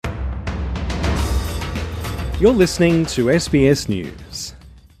You're listening to SBS News.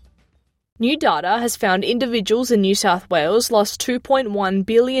 New data has found individuals in New South Wales lost $2.1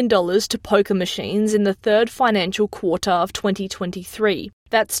 billion to poker machines in the third financial quarter of 2023.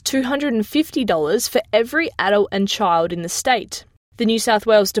 That's $250 for every adult and child in the state. The New South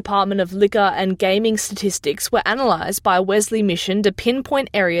Wales Department of Liquor and Gaming statistics were analysed by Wesley Mission to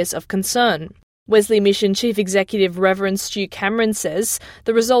pinpoint areas of concern. Wesley Mission Chief Executive Reverend Stu Cameron says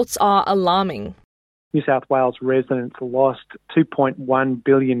the results are alarming. New South Wales residents lost $2.1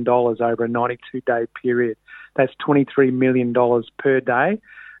 billion over a 92-day period. That's $23 million per day,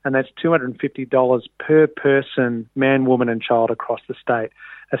 and that's $250 per person, man, woman and child across the state.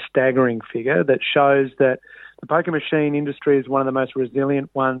 A staggering figure that shows that the poker machine industry is one of the most resilient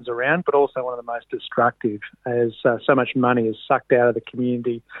ones around, but also one of the most destructive, as so much money is sucked out of the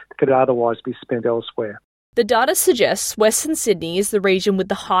community that could otherwise be spent elsewhere. The data suggests Western Sydney is the region with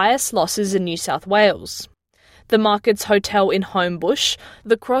the highest losses in New South Wales. The Markets Hotel in Homebush,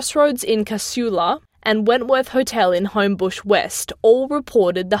 the Crossroads in Casula, and Wentworth Hotel in Homebush West all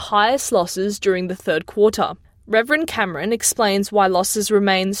reported the highest losses during the third quarter. Reverend Cameron explains why losses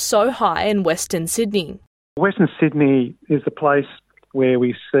remain so high in Western Sydney. Western Sydney is the place where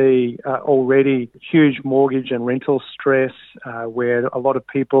we see already huge mortgage and rental stress, where a lot of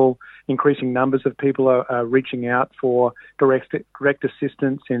people, increasing numbers of people are reaching out for direct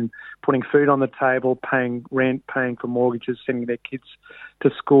assistance in putting food on the table, paying rent, paying for mortgages, sending their kids to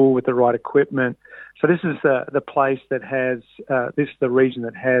school with the right equipment. So this is the place that has, this is the region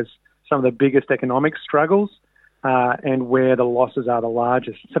that has some of the biggest economic struggles and where the losses are the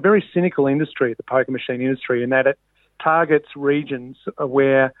largest. It's a very cynical industry, the poker machine industry, in that it targets regions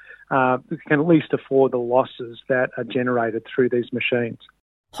where we can at least afford the losses that are generated through these machines.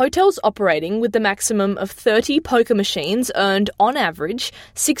 Hotels operating with the maximum of 30 poker machines earned, on average,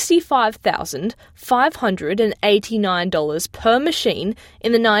 $65,589 per machine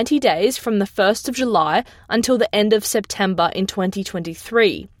in the 90 days from the 1st of July until the end of September in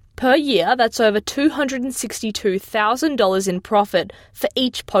 2023. Per year, that's over $262,000 in profit for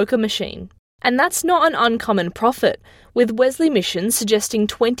each poker machine. And that's not an uncommon profit, with Wesley Mission suggesting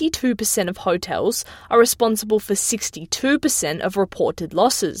 22% of hotels are responsible for 62% of reported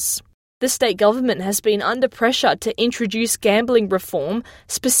losses. The state government has been under pressure to introduce gambling reform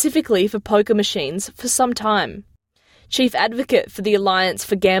specifically for poker machines for some time. Chief Advocate for the Alliance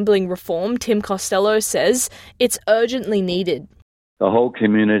for Gambling Reform, Tim Costello, says it's urgently needed. The whole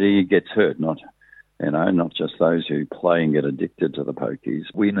community gets hurt, not just those who play and get addicted to the pokies.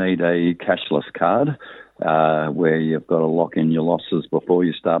 We need a cashless card where you've got to lock in your losses before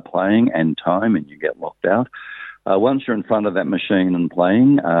you start playing and time, and you get locked out. Once you're in front of that machine and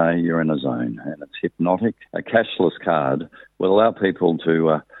playing, you're in a zone, and it's hypnotic. A cashless card will allow people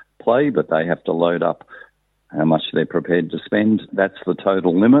to play, but they have to load up how much they're prepared to spend. That's the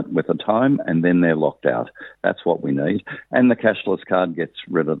total limit with a time, and then they're locked out. That's what we need. And the cashless card gets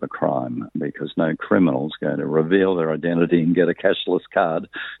rid of the crime, because no criminal's going to reveal their identity and get a cashless card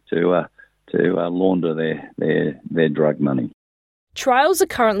to launder their drug money. Trials are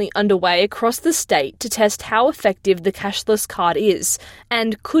currently underway across the state to test how effective the cashless card is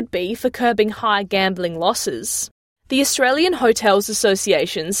and could be for curbing high gambling losses. The Australian Hotels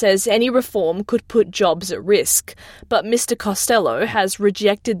Association says any reform could put jobs at risk, but Mr. Costello has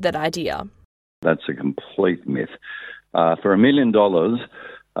rejected that idea. That's a complete myth. For $1 million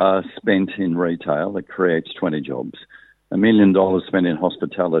spent in retail, it creates 20 jobs. $1 million spent in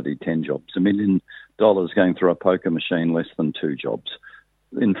hospitality, 10 jobs. $1 million going through a poker machine, less than 2 jobs.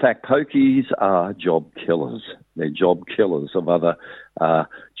 In fact, pokies are job killers. They're job killers of other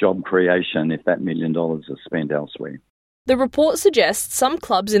job creation if that $1 million is spent elsewhere. The report suggests some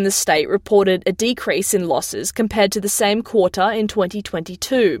clubs in the state reported a decrease in losses compared to the same quarter in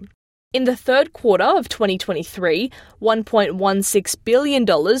 2022. In the third quarter of 2023, $1.16 billion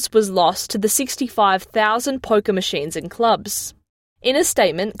was lost to the 65,000 poker machines in clubs. In a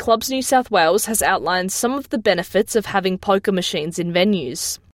statement, Clubs New South Wales has outlined some of the benefits of having poker machines in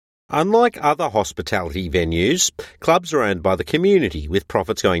venues. Unlike other hospitality venues, clubs are owned by the community, with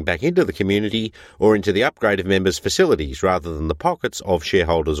profits going back into the community or into the upgrade of members' facilities rather than the pockets of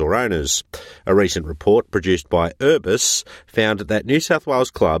shareholders or owners. A recent report produced by Urbis found that New South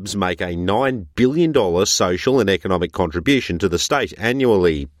Wales clubs make a $9 billion social and economic contribution to the state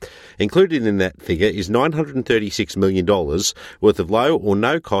annually. Included in that figure is $936 million worth of low or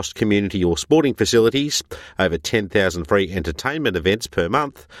no-cost community or sporting facilities, over 10,000 free entertainment events per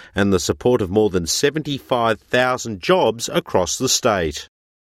month, and the support of more than 75,000 jobs across the state.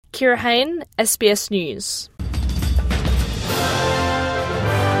 Kira Hain, SBS News.